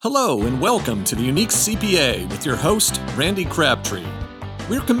Hello and welcome to the Unique CPA with your host, Randy Crabtree.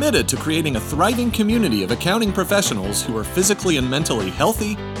 We're committed to creating a thriving community of accounting professionals who are physically and mentally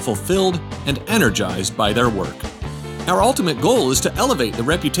healthy, fulfilled, and energized by their work. Our ultimate goal is to elevate the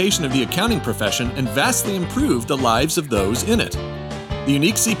reputation of the accounting profession and vastly improve the lives of those in it. The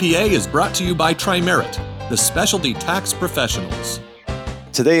Unique CPA is brought to you by Trimerit, the specialty tax professionals.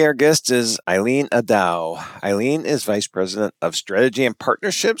 Today, our guest is Eileen Adow. Eileen is Vice President of Strategy and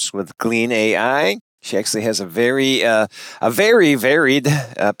Partnerships with Glean AI. She actually has a very varied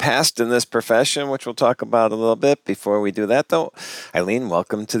past in this profession, which we'll talk about a little bit. Before we do that, though, Eileen,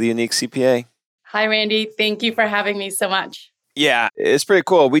 welcome to the Unique CPA. Hi, Randy. Thank you for having me so much. Yeah, it's pretty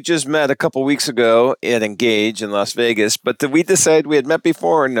cool. We just met a couple weeks ago at Engage in Las Vegas, but did we decide we had met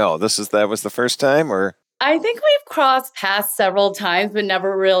before or no? That was the first time, or? I think we've crossed paths several times, but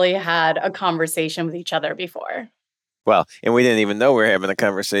never really had a conversation with each other before. Well, and we didn't even know we were having a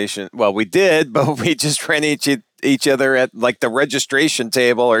conversation. Well, we did, but we just ran each other at like the registration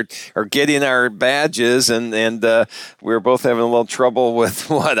table or getting our badges, and we were both having a little trouble with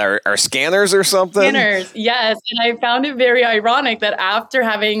our scanners or something. Scanners, yes. And I found it very ironic that after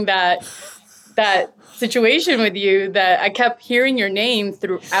having that situation with you, that I kept hearing your name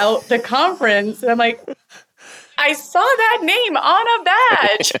throughout the conference, and I'm like, I saw that name on a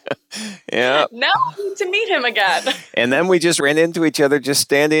badge. Yeah. Now I need to meet him again. And then we just ran into each other just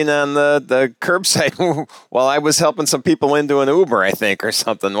standing on the curbside while I was helping some people into an Uber, I think, or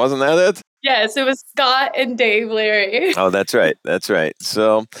something. Wasn't that it? Yes, it was Scott and Dave Leary. Oh, that's right. That's right.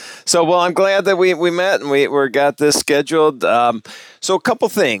 So well, I'm glad that we met and we got this scheduled. So a couple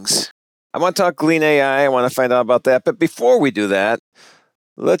things. I want to talk Glean AI. I want to find out about that. But before we do that,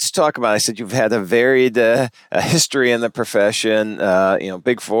 let's talk about, I said you've had a varied history in the profession,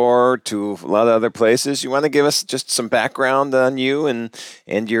 Big Four to a lot of other places. You want to give us just some background on you and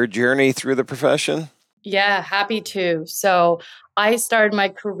your journey through the profession? Yeah, happy to. So I started my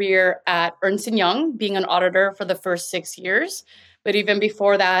career at Ernst & Young, being an auditor for the first 6 years. But even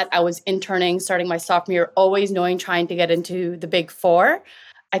before that, I was interning, starting my sophomore year, always trying to get into the Big Four.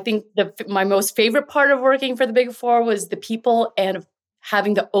 I think my most favorite part of working for the Big Four was the people and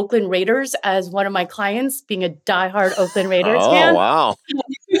having the Oakland Raiders as one of my clients, being a diehard Oakland Raiders fan. Oh, wow.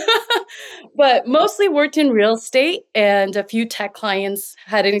 But mostly worked in real estate, and a few tech clients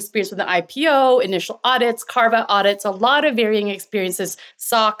had an experience with an IPO, initial audits, carve-out audits, a lot of varying experiences,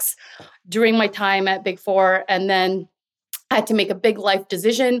 SOX during my time at Big Four. And then I had to make a big life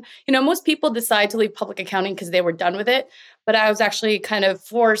decision. Most people decide to leave public accounting because they were done with it. But I was actually kind of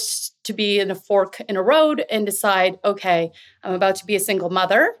forced to be in a fork in a road and decide, okay, I'm about to be a single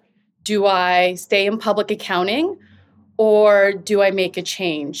mother. Do I stay in public accounting or do I make a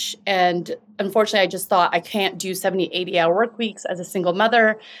change? And unfortunately, I just thought I can't do 70, 80-hour work weeks as a single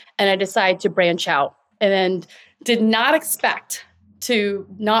mother. And I decided to branch out and did not expect to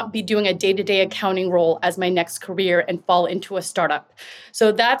not be doing a day-to-day accounting role as my next career and fall into a startup.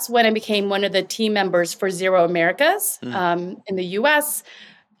 So that's when I became one of the team members for Xero Americas in the US,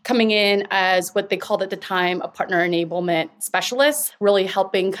 coming in as what they called at the time a partner enablement specialist, really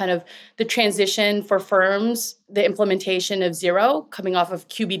helping kind of the transition for firms, the implementation of Xero, coming off of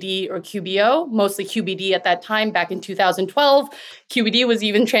QBD or QBO, mostly QBD at that time back in 2012. QBD was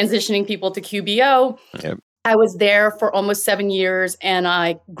even transitioning people to QBO. Yep. I was there for almost 7 years, and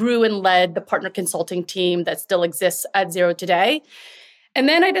I grew and led the partner consulting team that still exists at Xero today. And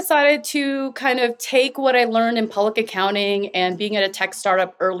then I decided to kind of take what I learned in public accounting and being at a tech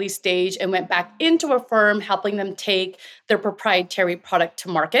startup early stage and went back into a firm, helping them take their proprietary product to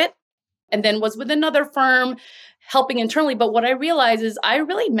market. And then was with another firm helping internally. But what I realized is I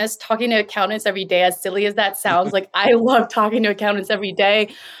really miss talking to accountants every day, as silly as that sounds. Like, I love talking to accountants every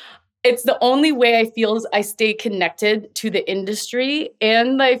day. It's the only way I feel is I stay connected to the industry,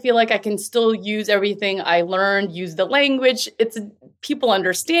 and I feel like I can still use everything I learned, use the language. People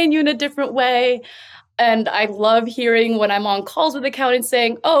understand you in a different way. And I love hearing when I'm on calls with accountants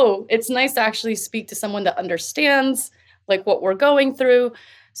saying, oh, it's nice to actually speak to someone that understands like what we're going through.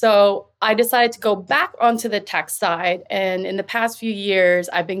 So I decided to go back onto the tech side. And in the past few years,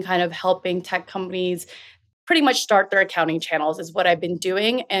 I've been kind of helping tech companies pretty much start their accounting channels is what I've been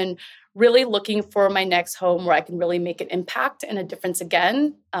doing, and really looking for my next home where I can really make an impact and a difference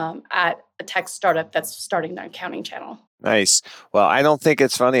again at a tech startup that's starting their accounting channel. Nice. Well, I don't think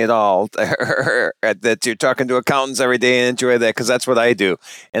it's funny at all that you're talking to accountants every day and enjoy that, because that's what I do.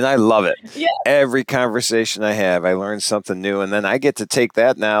 And I love it. Yeah. Every conversation I have, I learn something new. And then I get to take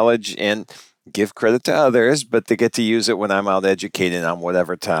that knowledge and give credit to others, but they get to use it when I'm out educating on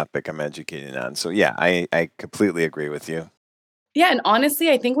whatever topic I'm educating on. So yeah, I completely agree with you. Yeah, and honestly,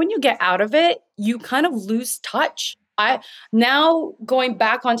 I think when you get out of it, you kind of lose touch. I now going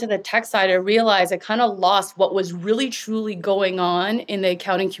back onto the tech side, I realized I kind of lost what was really truly going on in the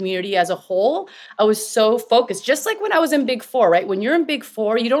accounting community as a whole. I was so focused, just like when I was in Big Four, right? When you're in Big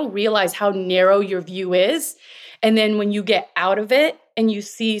Four, you don't realize how narrow your view is. And then when you get out of it and you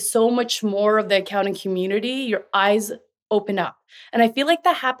see so much more of the accounting community, your eyes open up. And I feel like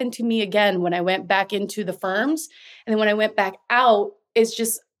that happened to me again when I went back into the firms. And then when I went back out, it's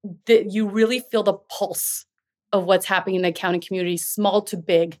just that you really feel the pulse of what's happening in the accounting community, small to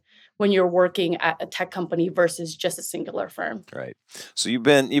big, when you're working at a tech company versus just a singular firm. Right. So you've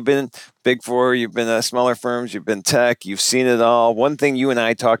been Big Four, you've been smaller firms, you've been tech, you've seen it all. One thing you and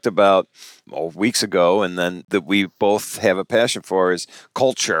I talked about weeks ago, and then that we both have a passion for, is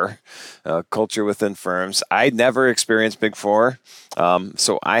culture, culture within firms. I never experienced Big Four,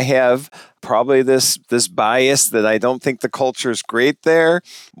 so I have probably this bias that I don't think the culture is great there.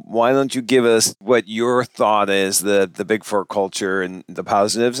 Why don't you give us what your thought is, the Big Four culture and the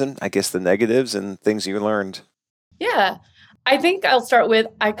positives and I guess the negatives and things you learned? Yeah. I think I'll start with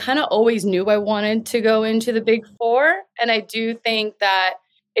I kind of always knew I wanted to go into the Big Four. And I do think that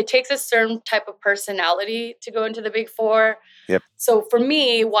it takes a certain type of personality to go into the Big Four. Yep. So for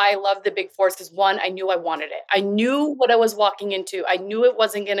me, why I love the Big Four is because one, I knew I wanted it. I knew what I was walking into. I knew it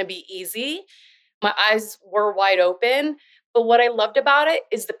wasn't going to be easy. My eyes were wide open. But what I loved about it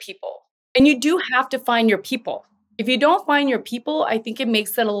is the people. And you do have to find your people. If you don't find your people, I think it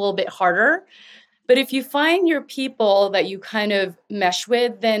makes it a little bit harder. But if you find your people that you kind of mesh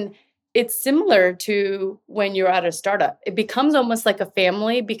with, then it's similar to when you're at a startup. It becomes almost like a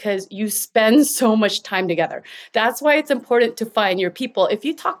family because you spend so much time together. That's why it's important to find your people. If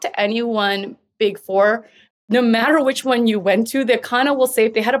you talk to anyone Big Four, no matter which one you went to, they kind of will say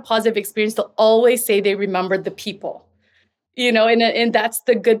if they had a positive experience, they'll always say they remembered the people. And that's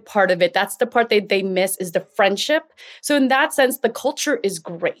the good part of it. That's the part they miss is the friendship. So in that sense, the culture is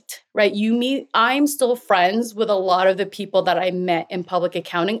great, right? I'm still friends with a lot of the people that I met in public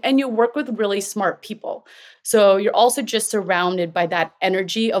accounting, and you work with really smart people. So you're also just surrounded by that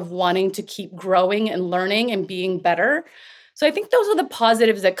energy of wanting to keep growing and learning and being better. So I think those are the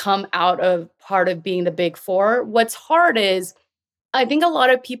positives that come out of part of being the Big Four. What's hard is I think a lot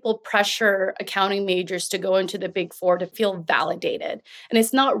of people pressure accounting majors to go into the Big Four to feel validated, and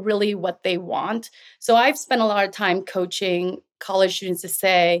it's not really what they want. So I've spent a lot of time coaching college students to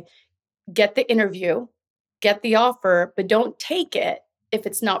say, get the interview, get the offer, but don't take it if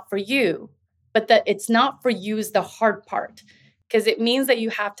it's not for you. But that it's not for you is the hard part because it means that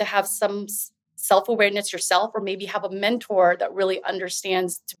you have to have some self awareness yourself, or maybe have a mentor that really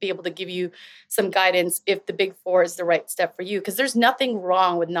understands to be able to give you some guidance if the Big Four is the right step for you. Because there's nothing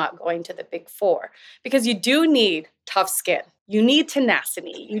wrong with not going to the Big Four because you do need tough skin. You need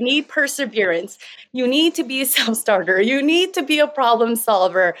tenacity. You need perseverance. You need to be a self starter. You need to be a problem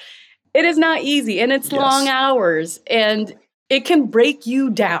solver. It is not easy and it's long Yes. hours and it can break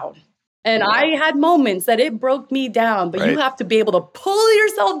you down. And I had moments that it broke me down, but you Right. have to be able to pull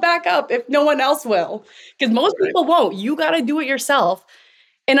yourself back up if no one else will. Because most Right. people won't. You got to do it yourself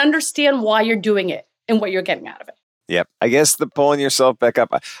and understand why you're doing it and what you're getting out of it. Yep. I guess the pulling yourself back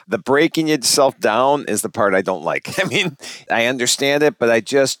up, the breaking yourself down is the part I don't like. I mean, I understand it, but I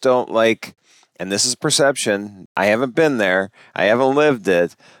just don't like, and this is perception. I haven't been there. I haven't lived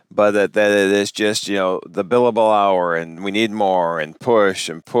it, but that it is just, the billable hour and we need more and push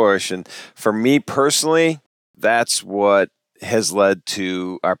and push. And for me personally, that's what has led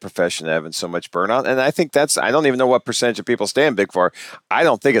to our profession having so much burnout. And I think I don't even know what percentage of people stay in Big Four. I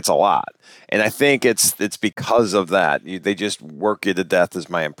don't think it's a lot. And I think it's because of that. They just work you to death is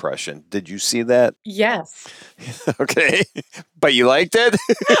my impression. Did you see that? Yes. Okay. But you liked it?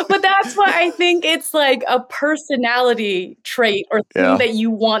 But that's why I think it's like a personality trait or thing Yeah. that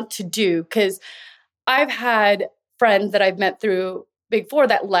you want to do. Because I've had friends that I've met through Big Four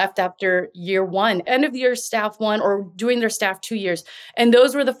that left after year one, end of year staff one, or doing their staff 2 years. And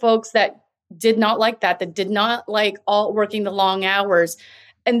those were the folks that did not like that did not like all working the long hours.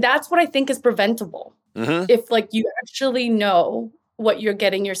 And that's what I think is preventable. Mm-hmm. If like you actually know what you're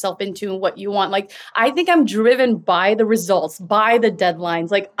getting yourself into and what you want. Like I think I'm driven by the results, by the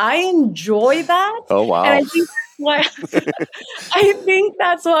deadlines. Like I enjoy that. Oh, And wow. I think why I think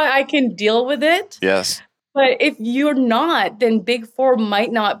that's why I can deal with it. Yes. But if you're not, then Big Four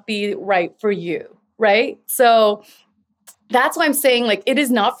might not be right for you, right? So that's why I'm saying like it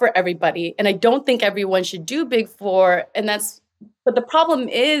is not for everybody. And I don't think everyone should do Big Four. But the problem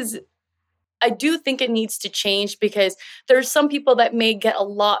is I do think it needs to change because there's some people that may get a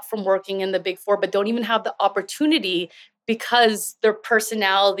lot from working in the Big Four, but don't even have the opportunity because their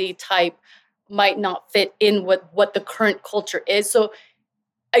personality type might not fit in with what the current culture is. So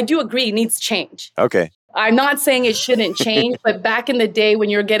I do agree it needs change. Okay. I'm not saying it shouldn't change, but back in the day when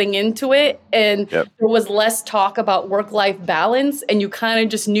you're getting into it and Yep. there was less talk about work-life balance and you kind of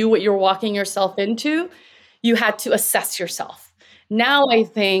just knew what you're walking yourself into, you had to assess yourself. Now I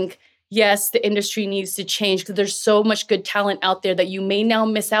think, yes, the industry needs to change because there's so much good talent out there that you may now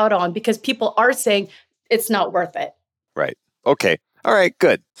miss out on because people are saying it's not worth it. Right. Okay. All right,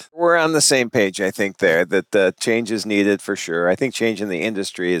 good. We're on the same page, I think, there, that the change is needed for sure. I think change in the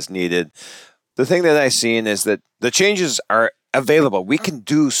industry is needed. The thing that I've seen is that the changes are available. We can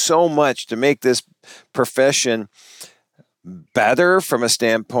do so much to make this profession better from a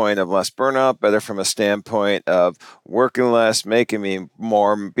standpoint of less burnout, better from a standpoint of working less, making me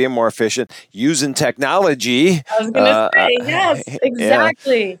more, being more efficient, using technology. I was going to say, yes,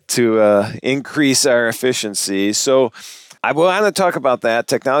 exactly. To increase our efficiency. So I want to talk about that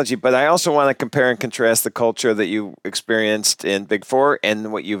technology, but I also want to compare and contrast the culture that you experienced in Big Four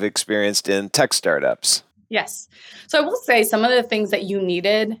and what you've experienced in tech startups. Yes. So I will say some of the things that you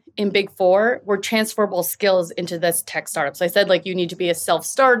needed in Big Four were transferable skills into this tech startup. So I said, like, you need to be a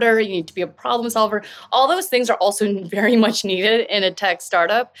self-starter, you need to be a problem solver. All those things are also very much needed in a tech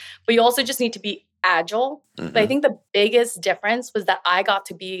startup, but you also just need to be agile. Mm-hmm. But I think the biggest difference was that I got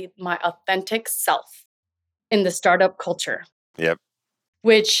to be my authentic self in the startup culture. Yep.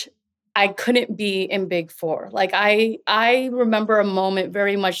 Which I couldn't be in Big Four. Like I remember a moment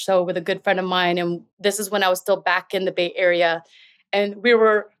very much so with a good friend of mine, and this is when I was still back in the Bay Area, and we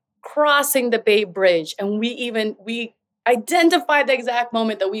were crossing the Bay Bridge, and we identified the exact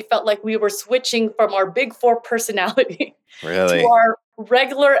moment that we felt like we were switching from our Big Four personality Really? to our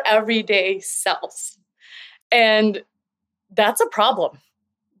regular everyday selves. And that's a problem.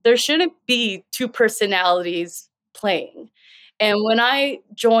 There shouldn't be two personalities playing. And when I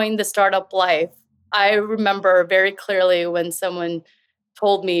joined the startup life, I remember very clearly when someone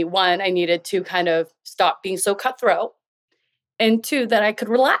told me, one, I needed to kind of stop being so cutthroat, and two, that I could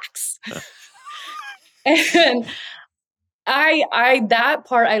relax. And that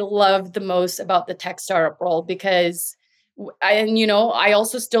part I loved the most about the tech startup role because I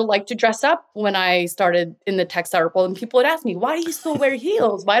also still like to dress up when I started in the tech startup role. And people would ask me, why do you still wear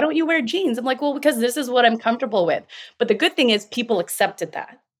heels? Why don't you wear jeans? I'm like, well, because this is what I'm comfortable with. But the good thing is people accepted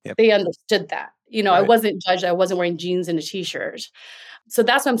that. Yep. They understood that. I Right. wasn't judged. I wasn't wearing jeans and a t-shirt. So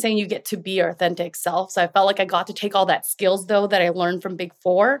that's what I'm saying. You get to be your authentic self. So I felt like I got to take all that skills, though, that I learned from Big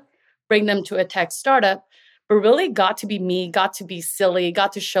Four, bring them to a tech startup, but really got to be me, got to be silly,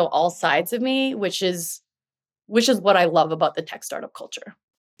 got to show all sides of me, which is what I love about the tech startup culture.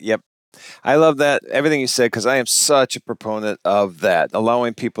 Yep. I love that, everything you said, because I am such a proponent of that,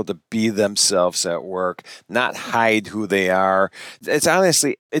 allowing people to be themselves at work, not hide who they are. It's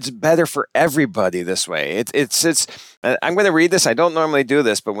honestly, it's better for everybody this way. It's. I'm going to read this. I don't normally do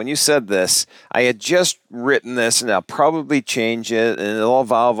this, but when you said this, I had just written this, and I'll probably change it, and it'll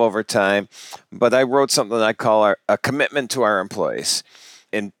evolve over time. But I wrote something I call a commitment to our employees.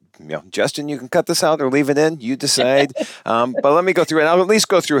 And Justin, you can cut this out or leave it in. You decide. But let me go through it. I'll at least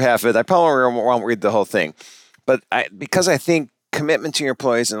go through half of it. I probably won't read the whole thing. But because I think commitment to your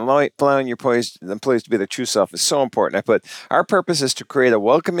employees and allowing your employees to be their true self is so important. I put, our purpose is to create a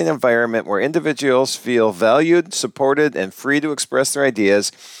welcoming environment where individuals feel valued, supported, and free to express their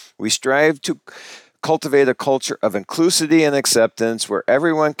ideas. We strive to cultivate a culture of inclusivity and acceptance where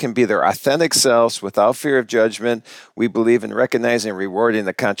everyone can be their authentic selves without fear of judgment. We believe in recognizing and rewarding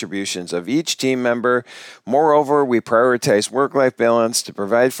the contributions of each team member. Moreover, we prioritize work-life balance to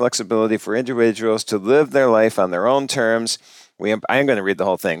provide flexibility for individuals to live their life on their own terms. I am going to read the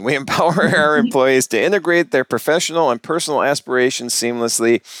whole thing. We empower our employees to integrate their professional and personal aspirations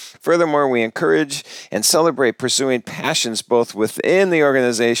seamlessly. Furthermore, we encourage and celebrate pursuing passions both within the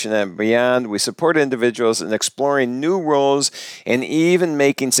organization and beyond. We support individuals in exploring new roles and even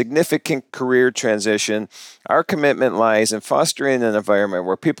making significant career transition. Our commitment lies in fostering an environment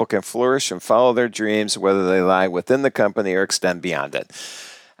where people can flourish and follow their dreams, whether they lie within the company or extend beyond it.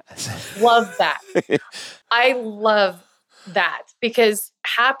 Love that. I love that because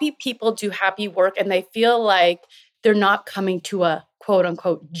happy people do happy work and they feel like they're not coming to a quote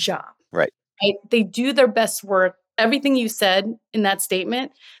unquote job. Right. They do their best work. Everything you said in that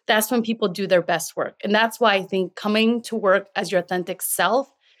statement, that's when people do their best work. And that's why I think coming to work as your authentic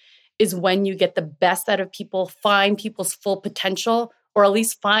self is when you get the best out of people, find people's full potential, or at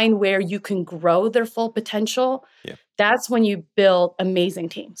least find where you can grow their full potential. Yeah. That's when you build amazing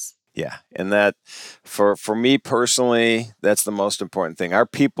teams. Yeah. And that for me personally, that's the most important thing. Our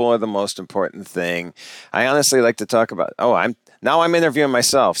people are the most important thing. I honestly like to talk about, I'm interviewing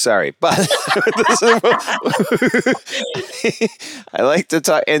myself. Sorry. But I like to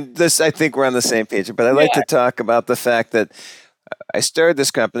talk, and this, I think we're on the same page, but I like Yeah. to talk about the fact that I started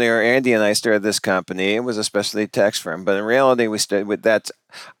this company, or Andy and I started this company. It was a specialty tax firm, but in reality, we started with that.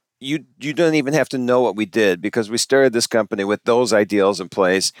 You don't even have to know what we did, because we started this company with those ideals in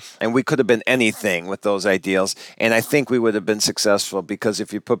place, and we could have been anything with those ideals, and I think we would have been successful, because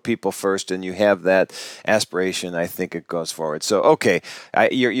if you put people first and you have that aspiration, I think it goes forward. So okay,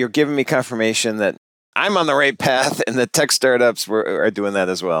 you're giving me confirmation that I'm on the right path, and the tech startups are doing that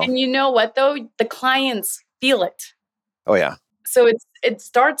as well. And you know what, though? The clients feel it. Oh yeah. So it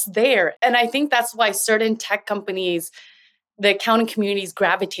starts there. And I think that's why certain tech companies, the accounting communities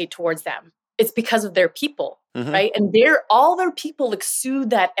gravitate towards them. It's because of their people, Mm-hmm. right? And all their people exude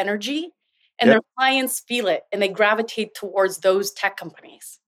that energy, and Yep. their clients feel it, and they gravitate towards those tech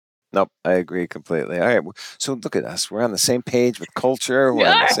companies. Nope, I agree completely. All right, so look at us. We're on the same page with culture. We're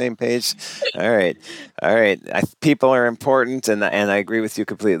on the Yeah. same page. All right, all right. People are important, and I agree with you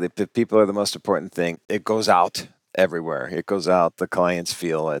completely. People are the most important thing. It goes out everywhere. It goes out. The clients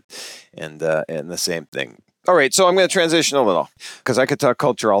feel it, and the same thing. All right, so I'm going to transition a little, because I could talk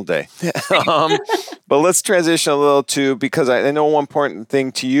culture all day. But let's transition a little to, because I know one important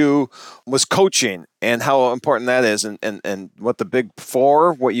thing to you was coaching, and how important that is, and what the Big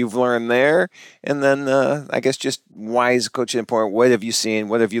Four, what you've learned there. And then I guess just why is coaching important? What have you seen?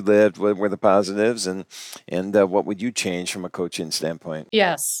 What have you lived? What were the positives? And what would you change from a coaching standpoint?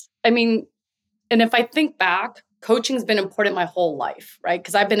 Yes. I mean, and if I think back, coaching's been important my whole life, right?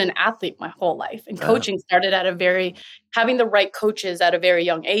 Because I've been an athlete my whole life. And coaching started having the right coaches at a very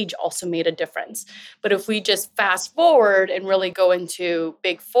young age also made a difference. But if we just fast forward and really go into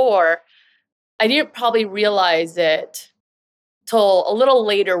Big Four, I didn't probably realize it till a little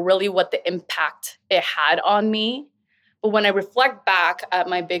later, really what the impact it had on me. But when I reflect back at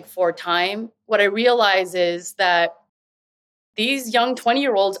my Big Four time, what I realize is that these young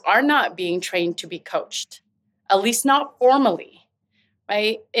 20-year-olds are not being trained to be coached, at least not formally,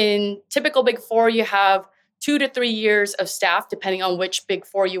 right? In typical Big Four, you have 2 to 3 years of staff, depending on which Big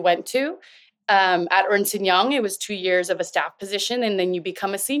Four you went to. At Ernst & Young, it was 2 years of a staff position, and then you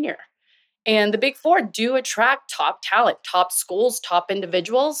become a senior. And the Big Four do attract top talent, top schools, top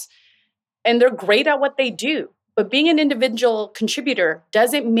individuals, and they're great at what they do. But being an individual contributor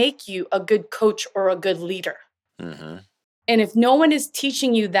doesn't make you a good coach or a good leader. Mm-hmm. And if no one is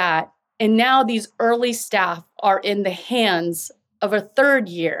teaching you that, and now these early staff are in the hands of a third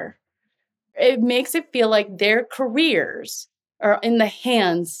year, it makes it feel like their careers are in the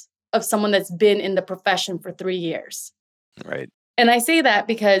hands of someone that's been in the profession for 3 years. Right. And I say that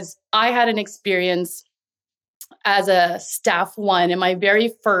because I had an experience as a staff one in my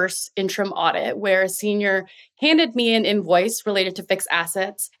very first interim audit, where a senior handed me an invoice related to fixed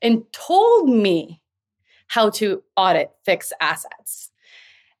assets and told me how to audit fixed assets.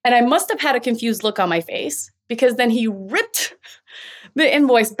 And I must have had a confused look on my face, because then he ripped the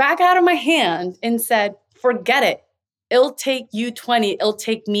invoice back out of my hand and said, "Forget it. It'll take you 20. It'll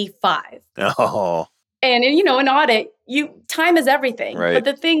take me 5." Oh. And in audit, time is everything. Right. But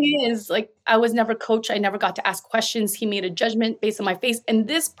the thing is, like, I was never coached. I never got to ask questions. He made a judgment based on my face. And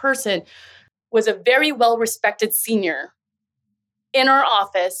this person was a very well-respected senior in our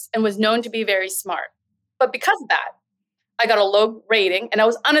office and was known to be very smart. But because of that, I got a low rating, and I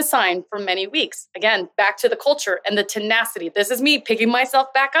was unassigned for many weeks. Again, back to the culture and the tenacity. This is me picking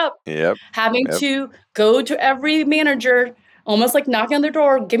myself back up. Yep. Having to go to every manager, almost like knocking on their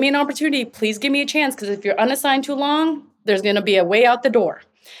door, "Give me an opportunity. Please give me a chance, because if you're unassigned too long, there's going to be a way out the door."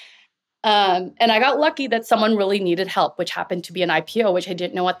 And I got lucky that someone really needed help, which happened to be an IPO, which I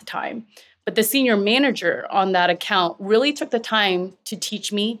didn't know at the time. But the senior manager on that account really took the time to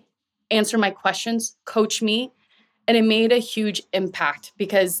teach me, answer my questions, coach me. And it made a huge impact,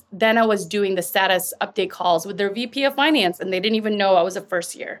 because then I was doing the status update calls with their VP of finance, and they didn't even know I was a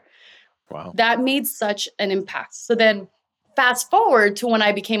first year. Wow. That made such an impact. So then fast forward to when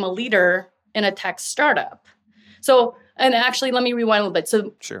I became a leader in a tech startup. So, and actually, let me rewind a little bit.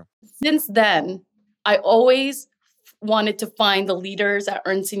 So Sure. since then, I always wanted to find the leaders at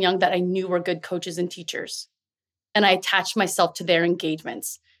Ernst & Young that I knew were good coaches and teachers. And I attached myself to their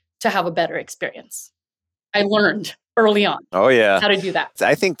engagements to have a better experience. I learned early on Oh yeah. how to do that.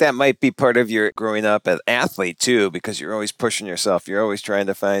 I think that might be part of your growing up as athlete too, because you're always pushing yourself. You're always trying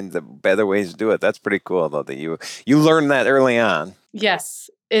to find the better ways to do it. That's pretty cool, though, that you learned that early on. Yes,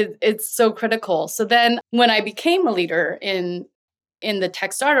 it's so critical. So then when I became a leader in in the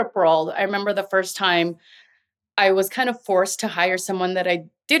tech startup world, I remember the first time I was kind of forced to hire someone that I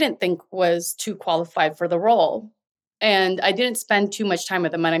didn't think was too qualified for the role. And I didn't spend too much time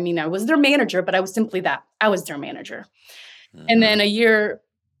with them. And I mean, I was their manager, but I was simply that. I was their manager. And Mm-hmm. then a year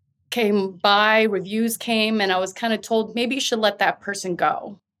came by, reviews came, and I was kind of told, maybe you should let that person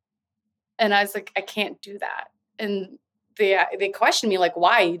go. And I was like, I can't do that. And they questioned me, like,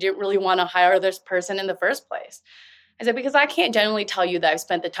 why? You didn't really want to hire this person in the first place. I said, because I can't genuinely tell you that I've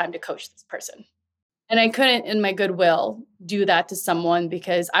spent the time to coach this person. And I couldn't, in my goodwill, do that to someone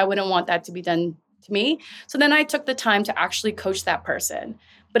because I wouldn't want that to be done to me. So then I took the time to actually coach that person.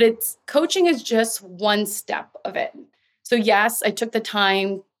 But coaching is just one step of it. So yes, I took the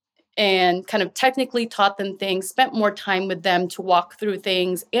time and kind of technically taught them things, spent more time with them to walk through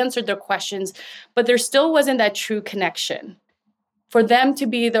things, answered their questions, but there still wasn't that true connection for them to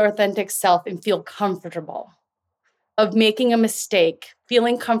be their authentic self and feel comfortable of making a mistake,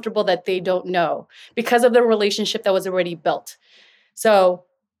 feeling comfortable that they don't know because of the relationship that was already built. So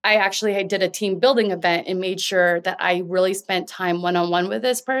I did a team building event and made sure that I really spent time one-on-one with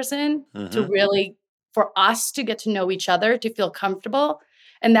this person to Mm-hmm. really, for us to get to know each other, to feel comfortable.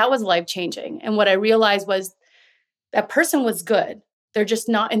 And that was life-changing. And what I realized was that person was good. They're just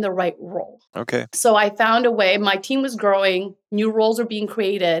not in the right role. Okay. So I found a way. My team was growing, new roles were being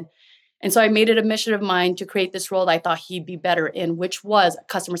created. And so I made it a mission of mine to create this role that I thought he'd be better in, which was a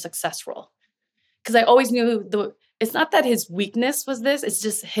customer success role. Because I always knew it's not that his weakness was this, it's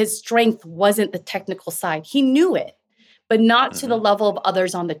just his strength wasn't the technical side. He knew it, but not to the Mm-hmm. level of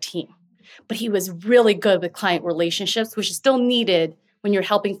others on the team. But he was really good with client relationships, which is still needed when you're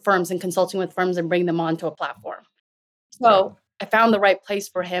helping firms and consulting with firms and bring them onto a platform. Right. So I found the right place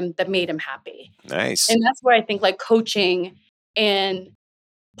for him that made him happy. Nice. And that's where I think like coaching, and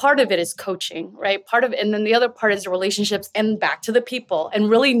part of it is coaching, right? Part of it, and then the other part is the relationships and back to the people and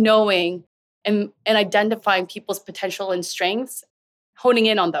really knowing and identifying people's potential and strengths, honing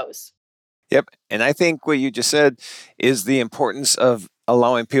in on those. Yep. And I think what you just said is the importance of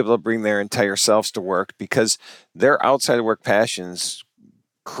allowing people to bring their entire selves to work because their outside of work passions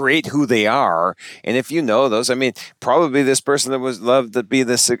create who they are. And if you know those, I mean, probably this person that was loved to be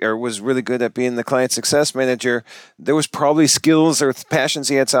this or was really good at being the client success manager, there was probably skills or passions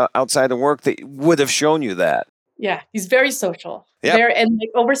he had outside of work that would have shown you that. Yeah, he's very social. Yep. Very, and like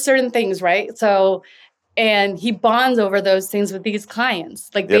over certain things, right? So and he bonds over those things with these clients.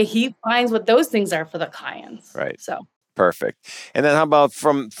 Like Yep. he finds what those things are for the clients. Right. So Perfect. And then how about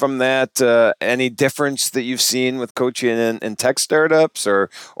from that, any difference that you've seen with coaching in tech startups or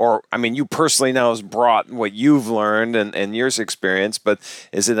I mean, you personally now has brought what you've learned and years experience, but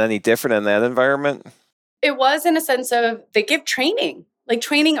is it any different in that environment? it was in a sense of they give training, like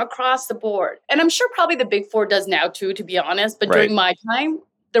training across the board. And I'm sure probably the big four does now too, to be honest. But Right. during my time,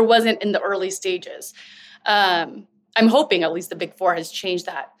 there wasn't in the early stages. I'm hoping at least the big four has changed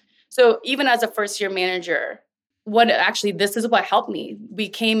that. So even as a first year manager, this is what helped me. We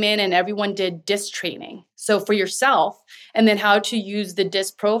came in and everyone did DISC training. So for yourself, and then how to use the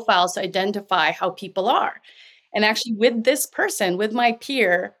DISC profiles to identify how people are. And actually, with this person, with my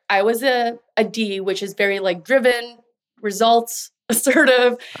peer, I was a D, which is very like driven, results,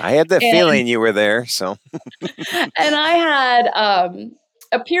 assertive. I had that And, feeling you were there. So, and I had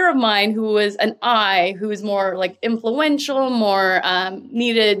a peer of mine who was an I, who was more like influential, more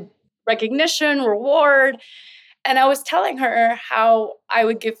needed recognition, reward. And I was telling her how I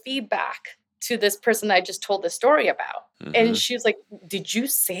would give feedback to this person that I just told the story about. And mhm. she was like, "Did you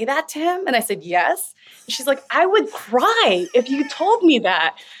say that to him?" And I said, "Yes." And she's like, "I would cry if you told me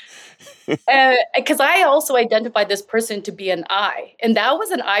that." Because I also identified this person to be an I. And that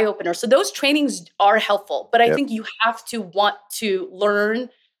was an eye opener. So those trainings are helpful. But I Yep. think you have to want to learn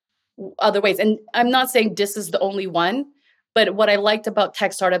other ways. And I'm not saying this is the only one. But what I liked about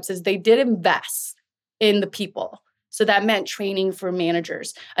tech startups is they did invest in the people. So that meant training for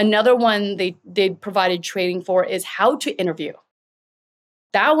managers. Another one they provided training for is how to interview.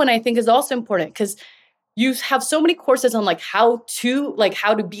 That one I think is also important because you have so many courses on how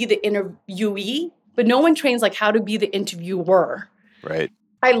to be the interviewee, but no one trains like how to be the interviewer. Right.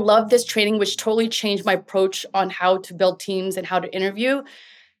 I love this training, which totally changed my approach on how to build teams and how to interview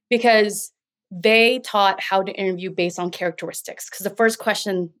because they taught how to interview based on characteristics. Because the first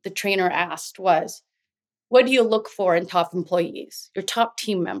question the trainer asked was, what do you look for in top employees, your top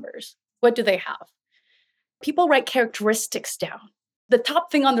team members? What do they have? People write characteristics down. The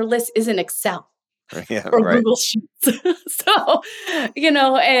top thing on their list isn't Excel Yeah. or Right. Google Sheets. So,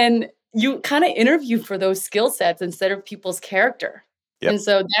 and you kind of interview for those skill sets instead of people's character. Yep. And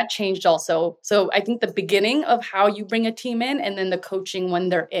so that changed also. So I think the beginning of how you bring a team in and then the coaching when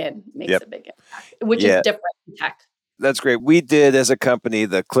they're in makes Yep. a big impact, which is Yeah, different in tech. that's great. We did as a company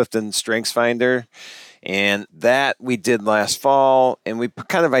the Clifton Strengths Finder, and that we did last fall, and we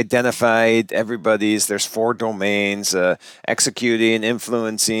kind of identified there's 4 domains: executing,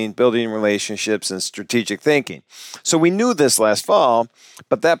 influencing, building relationships, and strategic thinking. So we knew this last fall,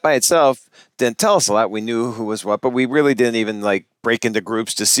 but that by itself didn't tell us a lot. We knew who was what, but we really didn't even like break into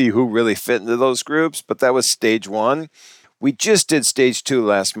groups to see who really fit into those groups. But that was stage 1. We just did stage 2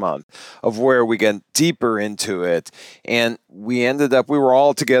 last month of where we got deeper into it. And we were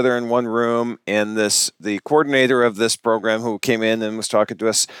all together in one room, and the coordinator of this program who came in and was talking to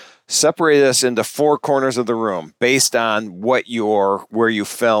us separated us into 4 corners of the room based on where you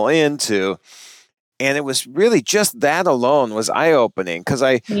fell into. And it was really just that alone was eye-opening, because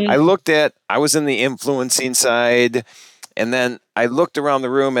I was in the influencing side. And then I looked around the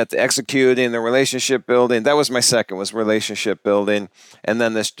room at the executing, the relationship building. That was my second, was relationship building. And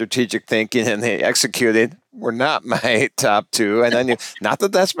then the strategic thinking and the executing were not my top 2. And I knew, not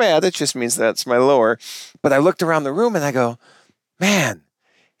that that's bad, it just means that's my lower. But I looked around the room and I go, man,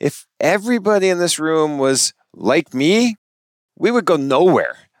 if everybody in this room was like me, we would go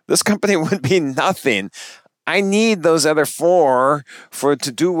nowhere. This company would be nothing. I need those other 4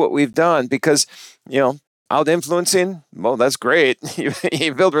 to do what we've done, because, out influencing, well, that's great.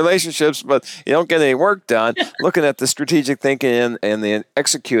 You build relationships, but you don't get any work done. Looking at the strategic thinking and the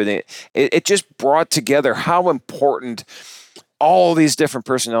executing, it just brought together how important all these different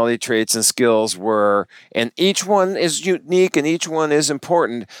personality traits and skills were. And each one is unique and each one is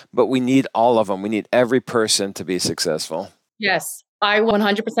important, but we need all of them. We need every person to be successful. Yes, I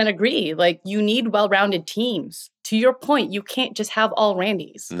 100% agree. Like, you need well-rounded teams. To your point, you can't just have all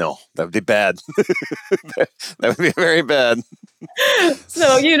Randys. No, that would be bad. That would be very bad. So,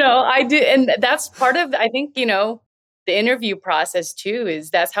 I do. And that's part of, I think, the interview process too, is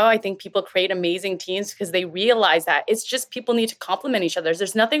that's how I think people create amazing teams, because they realize that it's just people need to complement each other.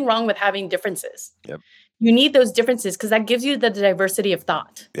 There's nothing wrong with having differences. Yep. You need those differences because that gives you the diversity of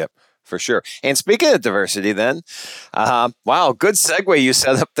thought. Yep. For sure. And speaking of diversity then, wow, good segue you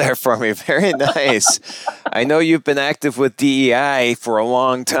set up there for me. Very nice. I know you've been active with DEI for a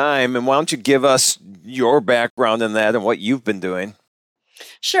long time, and why don't you give us your background in that and what you've been doing?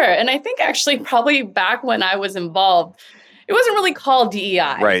 Sure. And I think actually probably back when I was involved, it wasn't really called DEI.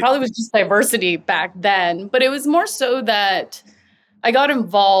 Right. It probably was just diversity back then, but it was more so that I got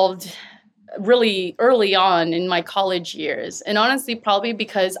involved really early on in my college years. And honestly, probably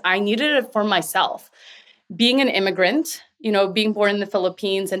because I needed it for myself. Being an immigrant, being born in the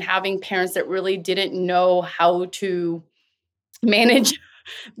Philippines and having parents that really didn't know how to manage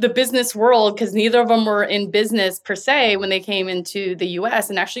the business world, because neither of them were in business per se when they came into the US,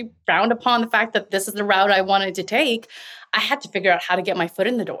 and actually frowned upon the fact that this is the route I wanted to take. I had to figure out how to get my foot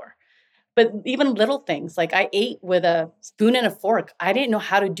in the door. But even little things, like I ate with a spoon and a fork. I didn't know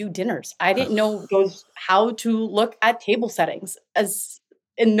how to do dinners. I didn't know how to look at table settings.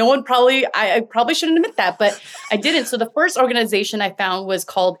 And no one I probably shouldn't admit that, but I didn't. So the first organization I found was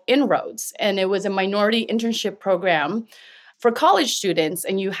called Inroads, and it was a minority internship program for college students,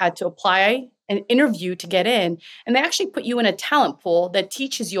 and you had to apply an interview to get in. And they actually put you in a talent pool that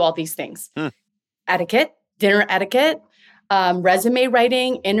teaches you all these things. Etiquette, dinner etiquette, resume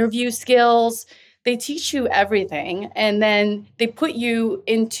writing, interview skills. They teach you everything. And then they put you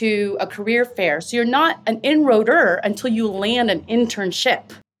into a career fair. So you're not an inroader until you land an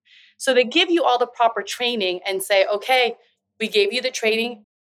internship. So they give you all the proper training and say, okay, we gave you the training.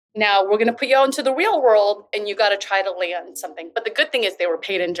 Now we're going to put you out into the real world and you got to try to land something. But the good thing is they were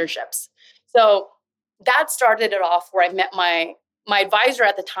paid internships. So that started it off where I met my advisor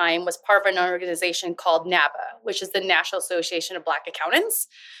at the time. Was part of an organization called NABA, which is the National Association of Black Accountants,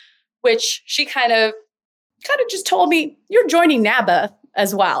 which she kind of just told me, you're joining NABA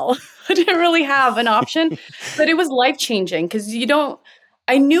as well. I didn't really have an option, but it was life-changing because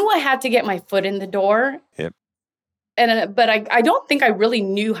I knew I had to get my foot in the door. Yep. But I don't think I really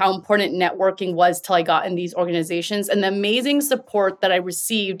knew how important networking was till I got in these organizations and the amazing support that I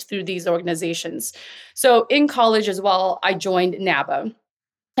received through these organizations. So in college as well, I joined NABA.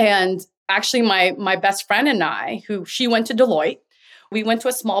 And actually my best friend and I, she went to Deloitte, we went to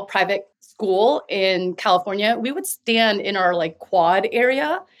a small private school in California. We would stand in our quad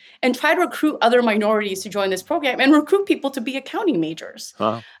area and try to recruit other minorities to join this program and recruit people to be accounting majors.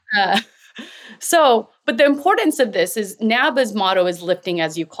 Wow. But the importance of this is NABA's motto is lifting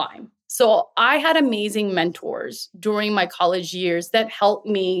as you climb. So I had amazing mentors during my college years that helped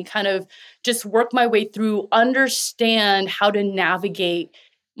me kind of just work my way through, understand how to navigate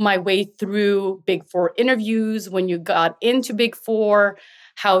my way through Big Four interviews when you got into Big Four,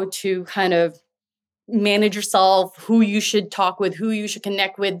 how to kind of manage yourself, who you should talk with, who you should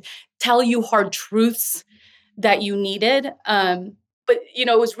connect with, tell you hard truths that you needed. But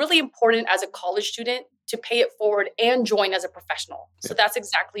it was really important as a college student to pay it forward and join as a professional. So that's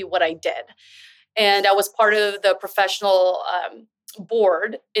exactly what I did. And I was part of the professional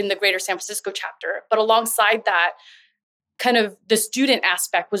board in the Greater San Francisco chapter. But alongside that, kind of the student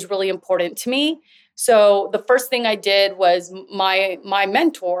aspect was really important to me. So the first thing I did was my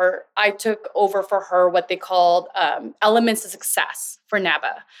mentor, I took over for her what they called Elements of Success for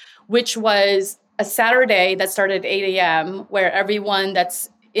NABA, which was a Saturday that started at 8 a.m. where everyone that's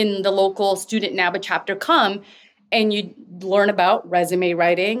in the local student NABA chapter come and you learn about resume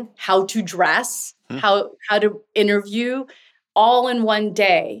writing, how to dress, how to interview, all in one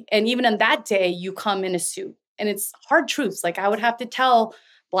day. And even on that day, you come in a suit. And it's hard truths. Like I would have to tell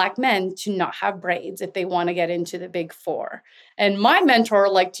Black men to not have braids if they want to get into the Big Four. And my mentor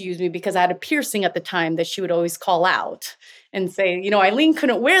liked to use me because I had a piercing at the time that she would always call out and say, Eileen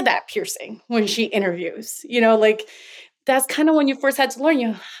couldn't wear that piercing when she interviews. Like that's kind of when you first had to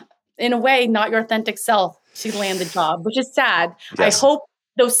learn, in a way, not your authentic self to land the job, which is sad. Yes. I hope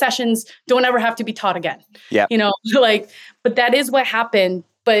those sessions don't ever have to be taught again. Yeah. But that is what happened.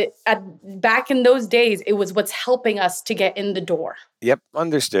 But back in those days, it was what's helping us to get in the door. Yep,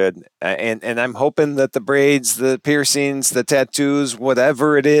 understood. And I'm hoping that the braids, the piercings, the tattoos,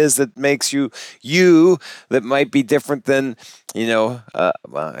 whatever it is that makes you that might be different than, well,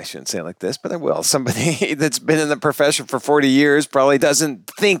 I shouldn't say it like this, but I will. Somebody that's been in the profession for 40 years probably doesn't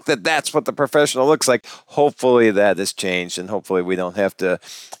think that that's what the professional looks like. Hopefully that has changed, and hopefully we don't have to,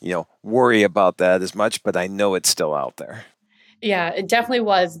 worry about that as much, but I know it's still out there. Yeah, it definitely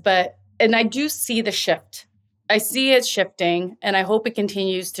was. And I do see the shift. I see it shifting, and I hope it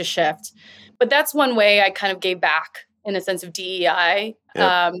continues to shift. But that's one way I kind of gave back in a sense of DEI.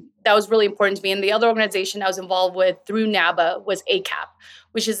 Yep. That was really important to me. And the other organization I was involved with through NABA was ACAP,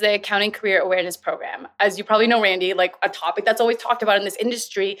 which is the Accounting Career Awareness Program. As you probably know, Randy, like a topic that's always talked about in this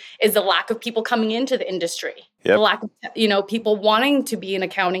industry is the lack of people coming into the industry. Yep. The lack of, people wanting to be in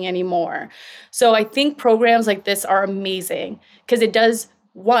accounting anymore. So I think programs like this are amazing because it does,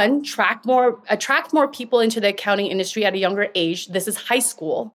 one, attract more people into the accounting industry at a younger age. This is high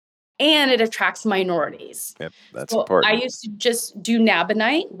school. And it attracts minorities. Yep, that's important. I used to just do NABA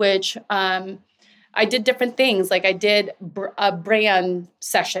night, which I did different things. Like I did a brand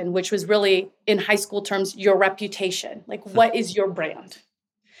session, which was really, in high school terms, your reputation. Like, what is your brand?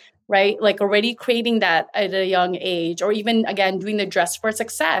 Right? Like already creating that at a young age, or even, again, doing the Dress for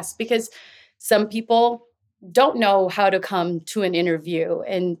Success, because some people don't know how to come to an interview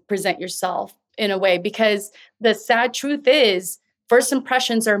and present yourself in a way, because the sad truth is, first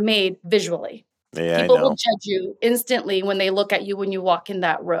impressions are made visually. Yeah, People will judge you instantly when they look at you when you walk in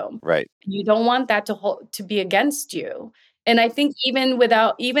that room. Right. You don't want that to be against you. And I think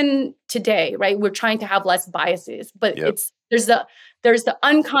even today, right, we're trying to have less biases, but there's the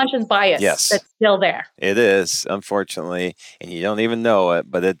unconscious bias that's still there. It is, unfortunately, and you don't even know it,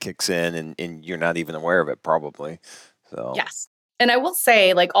 but it kicks in, and you're not even aware of it, probably. So yes. And I will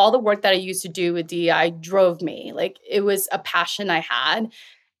say, like, all the work that I used to do with DEI drove me. Like, it was a passion I had.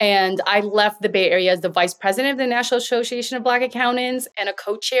 And I left the Bay Area as the vice president of the National Association of Black Accountants and a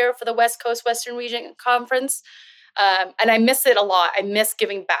co-chair for the West Coast Western Region Conference. And I miss it a lot. I miss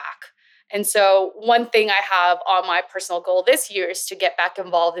giving back. And so one thing I have on my personal goal this year is to get back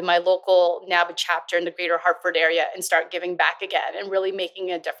involved in my local NABA chapter in the greater Hartford area and start giving back again and really making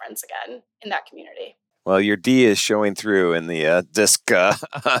a difference again in that community. Well, your D is showing through in the DISC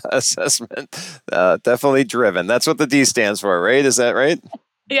assessment. Definitely driven. That's what the D stands for, right? Is that right?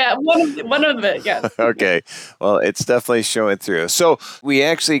 Yeah, one of it, yes. Okay. Well, it's definitely showing through. So we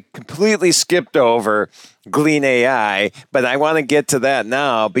actually completely skipped over Glean AI, but I want to get to that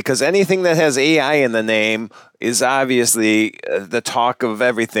now because anything that has AI in the name is obviously the talk of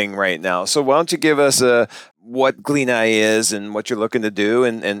everything right now. So why don't you give us what Glean AI is and what you're looking to do,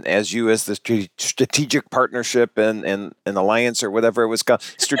 and as you as the strategic partnership and alliance or whatever it was called,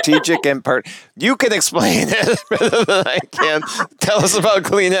 strategic and part. You can explain it better than I can. Tell us about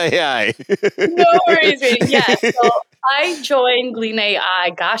Glean AI. No worries. Yes. So I joined Glean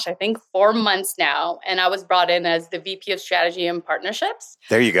AI, I think 4 months now, and I was brought in as the VP of Strategy and Partnerships.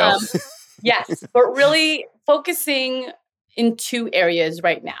 There you go. Yes, but really focusing in 2 areas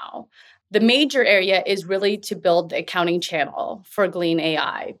right now. the major area is really to build the accounting channel for Glean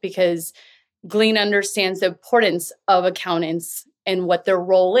AI, because Glean understands the importance of accountants and what their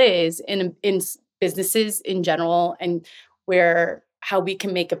role is in businesses in general, and how we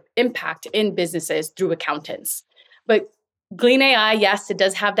can make an impact in businesses through accountants. But Glean AI, yes, it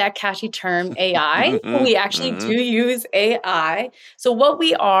does have that catchy term AI. We actually do use AI. So what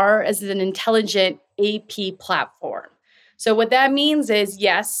we are is an intelligent AP platform. So what that means is,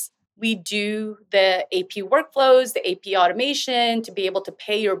 yes, we do the AP workflows, the AP automation to be able to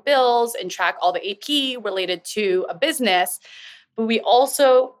pay your bills and track all the AP related to a business. But we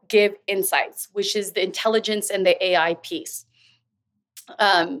also give insights, which is the intelligence and the AI piece.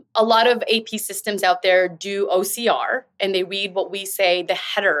 A lot of AP systems out there do OCR, and they read what we say the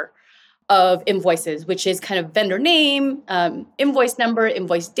header of invoices, which is kind of vendor name, invoice number,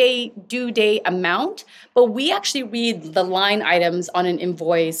 invoice date, due date, amount. But we actually read the line items on an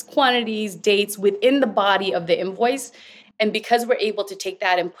invoice, quantities, dates within the body of the invoice. And because we're able to take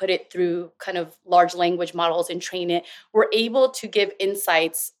that and put it through kind of large language models and train it, we're able to give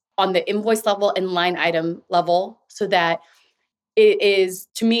insights on the invoice level and line item level, so that it is,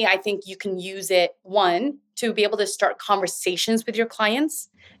 to me, I think you can use it, one, to be able to start conversations with your clients,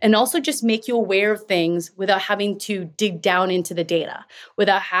 and also just make you aware of things without having to dig down into the data,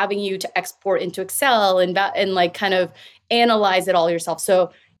 without having you to export into Excel and like kind of analyze it all yourself.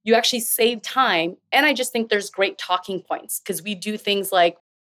 So you actually save time. And I just think there's great talking points, because we do things like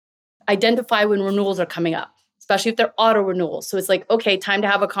identify when renewals are coming up, especially if they're auto renewals. So it's like, okay, time to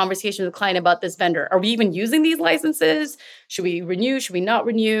have a conversation with the client about this vendor. Are we even using these licenses? Should we renew? Should we not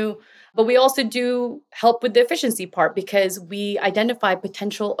renew? But we also do help with the efficiency part, because we identify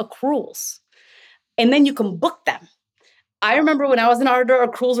potential accruals, and then you can book them. I remember when I was an auditor,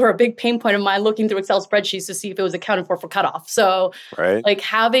 accruals were a big pain point of mine, looking through Excel spreadsheets to see if it was accounted for cutoff. So like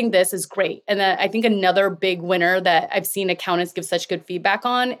having this is great. And then I think another big winner that I've seen accountants give such good feedback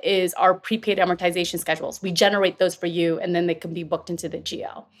on is our prepaid amortization schedules. We generate those for you, and then they can be booked into the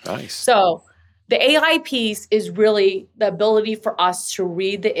GL. Nice. So the AI piece is really the ability for us to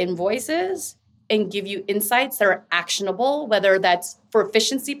read the invoices and give you insights that are actionable, whether that's for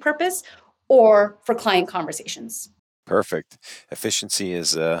efficiency purpose or for client conversations. Perfect. Efficiency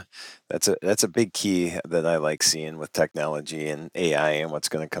is that's a big key that I like seeing with technology and AI and what's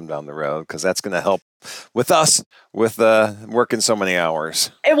going to come down the road, because that's going to help with us with working so many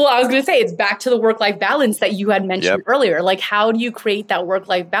hours. Well, I was going to say, it's back to the work-life balance that you had mentioned earlier. Like, how do you create that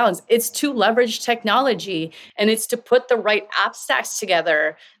work-life balance? It's to leverage technology, and it's to put the right app stacks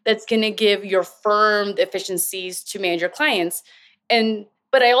together that's going to give your firm the efficiencies to manage your clients.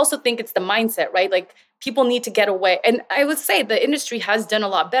 But I also think it's the mindset, right? Like, people need to get away. And I would say the industry has done a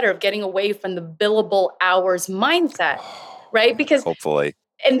lot better of getting away from the billable hours mindset, right? Because hopefully.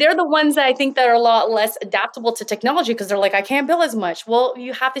 And they're the ones that I think that are a lot less adaptable to technology, because they're like, I can't bill as much. Well,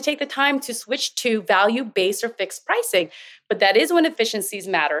 you have to take the time to switch to value-based or fixed pricing. But that is when efficiencies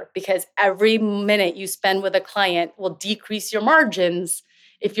matter, because every minute you spend with a client will decrease your margins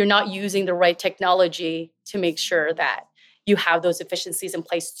if you're not using the right technology to make sure that you have those efficiencies in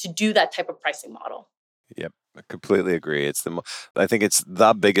place to do that type of pricing model. Yep, I completely agree. I think it's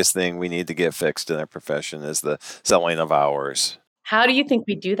the biggest thing we need to get fixed in our profession is the selling of hours. How do you think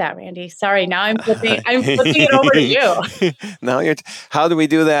we do that, Randy? Sorry, now I'm flipping it over to you. How do we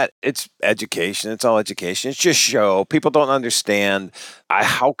do that? It's education. It's all education. It's just show. People don't understand.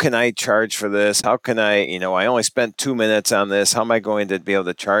 How can I charge for this? How can I only spent 2 minutes on this. How am I going to be able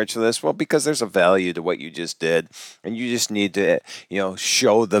to charge for this? Well, because there's a value to what you just did, and you just need to,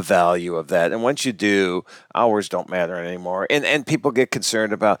 show the value of that. And once you do, hours don't matter anymore. And people get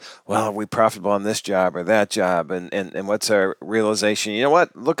concerned about, well, are we profitable on this job or that job? And what's our realization? You know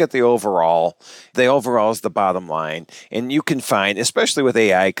what? Look at the overall. The overall is the bottom line. And you can find, especially with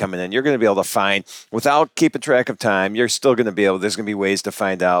AI coming in, you're going to be able to find, without keeping track of time, you're still going to be able, there's going to be ways to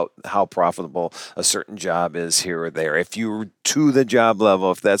find out how profitable a certain job is here or there. If you're to the job level,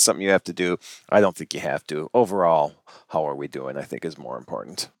 if that's something you have to do, I don't think you have to. Overall, how are we doing, I think, is more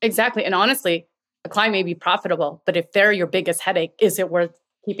important. Exactly. And honestly, a client may be profitable, but if they're your biggest headache, is it worth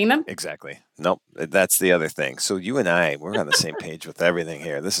keeping them? Exactly. Nope. That's the other thing. So you and we're on the same page with everything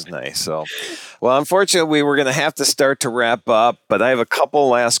here. This is nice. So, well, unfortunately, we're going to have to start to wrap up, but I have a couple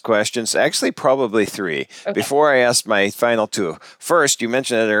last questions, actually probably 3, before I ask my final 2. First, you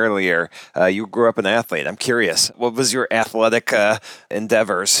mentioned it earlier. You grew up an athlete. I'm curious. What was your athletic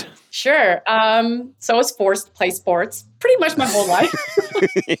endeavors? Sure. So I was forced to play sports pretty much my whole life.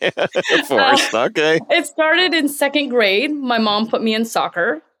 Forced. Okay. It started in 2nd grade. My mom put me in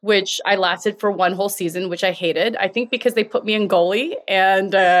soccer. which I lasted for one whole season, which I hated. I think because they put me in goalie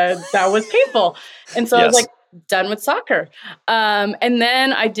and that was painful. And so I was Yes. like, done with soccer. And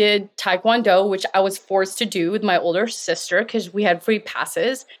then I did Taekwondo, which I was forced to do with my older sister because we had free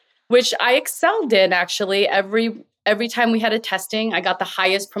passes, which I excelled in actually. Every time we had a testing, I got the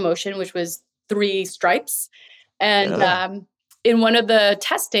highest promotion, which was 3 stripes. And Yeah. in one of the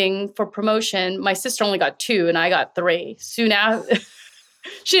testing for promotion, my sister only got 2 and I got 3. Soon after,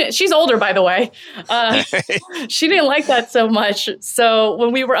 she's older, by the way. She didn't like that so much. So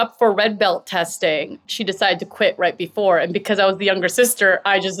when we were up for red belt testing, she decided to quit right before. And because I was the younger sister,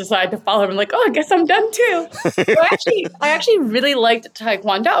 I just decided to follow her. I'm like, oh, I guess I'm done too. So I actually really liked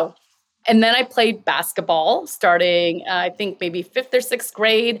Taekwondo. And then I played basketball starting, I think maybe 5th or 6th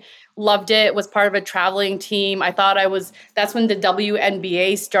grade. Loved it. Was part of a traveling team. I thought that's when the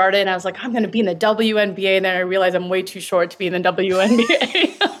WNBA started. I was like, I'm going to be in the WNBA. And then I realized I'm way too short to be in the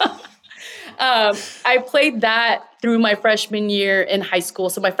WNBA. I played that through my freshman year in high school.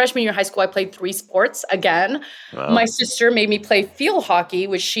 So my freshman year in high school, I played 3 sports again. Wow. My sister made me play field hockey,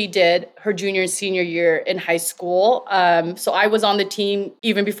 which she did her junior and senior year in high school. So I was on the team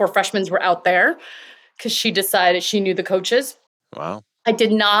even before freshmen were out there because she decided she knew the coaches. Wow. I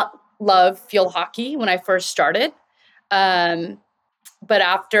did not love field hockey when I first started. But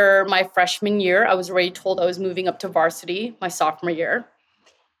after my freshman year, I was already told I was moving up to varsity my sophomore year.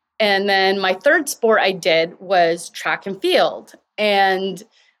 And then my third sport I did was track and field. And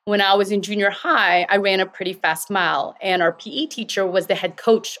when I was in junior high, I ran a pretty fast mile. And our PE teacher was the head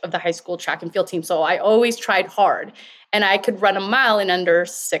coach of the high school track and field team. So I always tried hard. And I could run a mile in under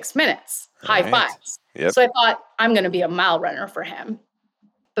 6 minutes. High fives. Yep. So I thought, I'm going to be a mile runner for him.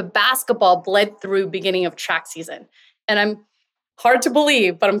 But basketball bled through beginning of track season. And I'm hard to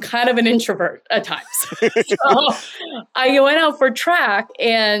believe, but I'm kind of an introvert at times. So I went out for track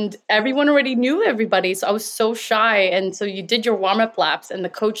and everyone already knew everybody. So I was so shy. And so you did your warm-up laps and the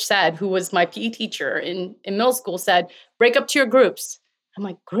coach said, who was my PE teacher in middle school, said, break up to your groups. I'm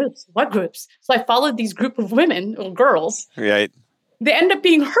like, groups? What groups? So I followed these group of women or girls. Right. They end up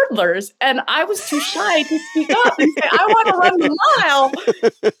being hurdlers. And I was too shy to speak up and say, I want to run the mile.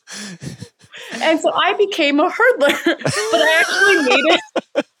 And so I became a hurdler, but I actually made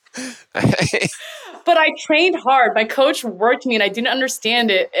it. But I trained hard. My coach worked me and I didn't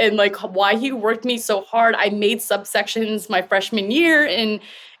understand it and like why he worked me so hard. I made subsections my freshman year in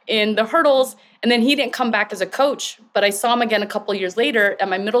the hurdles. And then he didn't come back as a coach, but I saw him again a couple of years later at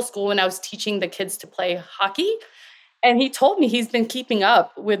my middle school when I was teaching the kids to play hockey. And he told me he's been keeping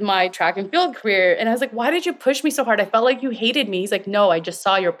up with my track and field career. And I was like, why did you push me so hard? I felt like you hated me. He's like, no, I just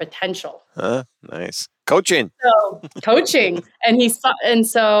saw your potential. Nice. Coaching. So coaching. And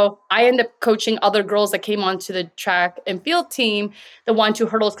so I ended up coaching other girls that came onto the track and field team that won 2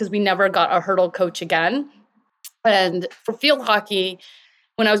 hurdles because we never got a hurdle coach again. And for field hockey,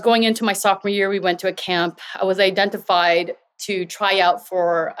 when I was going into my sophomore year, we went to a camp. I was identified to try out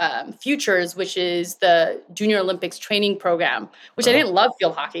for Futures, which is the Junior Olympics training program, which I didn't love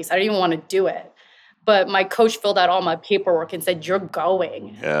field hockey, so I didn't even want to do it. But my coach filled out all my paperwork and said, you're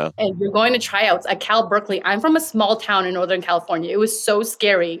going. Yeah. And you're going to tryouts at Cal Berkeley. I'm from a small town in Northern California. It was so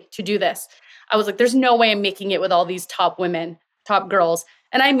scary to do this. I was like, there's no way I'm making it with all these top women, top girls.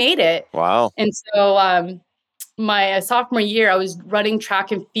 And I made it. Wow. And so my sophomore year, I was running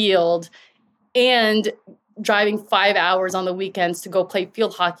track and field and driving 5 hours on the weekends to go play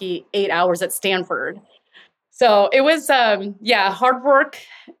field hockey 8 hours at Stanford. So it was, hard work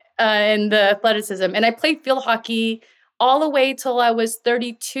and the athleticism. And I played field hockey all the way till I was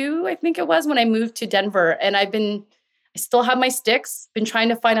 32, I think it was, when I moved to Denver. And I still have my sticks, been trying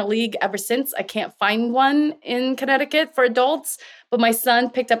to find a league ever since. I can't find one in Connecticut for adults, but my son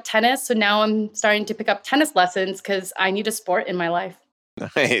picked up tennis. So now I'm starting to pick up tennis lessons because I need a sport in my life.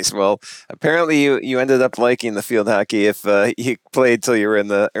 Nice. Well, apparently you ended up liking the field hockey if you played till you were in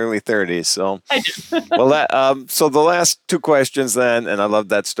the early 30s. So, well, so the last 2 questions then, and I love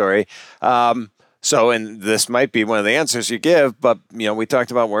that story. And this might be one of the answers you give, but we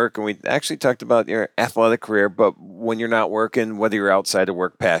talked about work and we actually talked about your athletic career. But when you're not working, whether you're outside of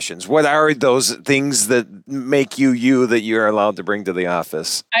work passions, what are those things that make you that you're allowed to bring to the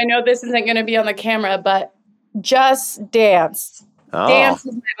office? I know this isn't going to be on the camera, but just dance. Oh. Dance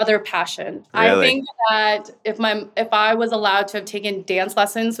is my other passion. Really? I think that if I was allowed to have taken dance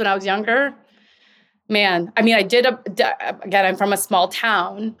lessons when I was younger, man, I mean, I did again, I'm from a small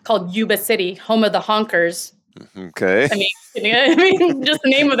town called Yuba City, home of the Honkers. Okay. I mean, just the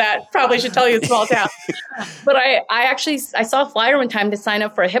name of that probably should tell you a small town. But I saw a flyer one time to sign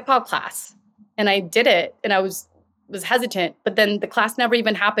up for a hip hop class, and I did it, and I was was hesitant, but then the class never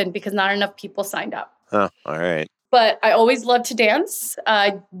even happened because not enough people signed up. Oh, all right. But I always loved to dance.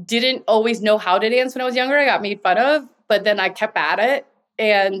 I didn't always know how to dance when I was younger. I got made fun of, but then I kept at it.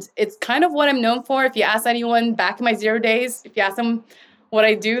 And it's kind of what I'm known for. If you ask anyone back in my 0 days, if you ask them what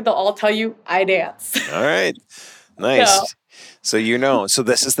I do, they'll all tell you I dance. All right. Nice. So so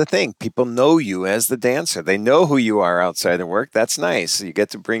this is the thing. People know you as the dancer. They know who you are outside of work. That's nice. You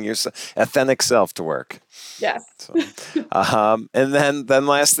get to bring your authentic self to work. Yes. So, and then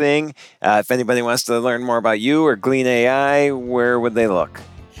last thing, if anybody wants to learn more about you or Glean AI, where would they look?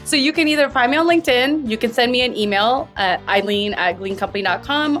 So you can either find me on LinkedIn, you can send me an email at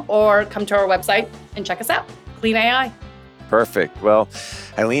eileen@gleancompany.com, or come to our website and check us out, Glean AI. Perfect. Well,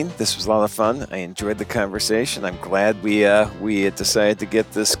 Eileen, this was a lot of fun. I enjoyed the conversation. I'm glad we had decided to get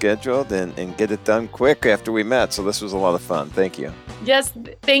this scheduled and get it done quick after we met. So this was a lot of fun. Thank you. Yes,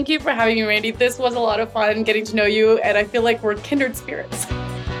 thank you for having me, Randy. This was a lot of fun getting to know you, and I feel like we're kindred spirits.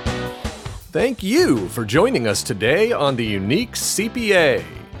 Thank you for joining us today on the Unique CPA.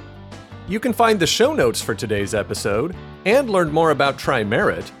 You can find the show notes for today's episode and learn more about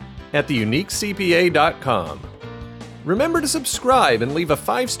TriMerit at theuniquecpa.com. Remember to subscribe and leave a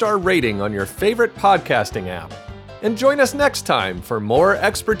 5-star rating on your favorite podcasting app. And join us next time for more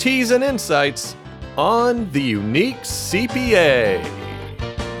expertise and insights on the Unique CPA.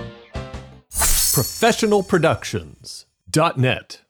 Professionalproductions.net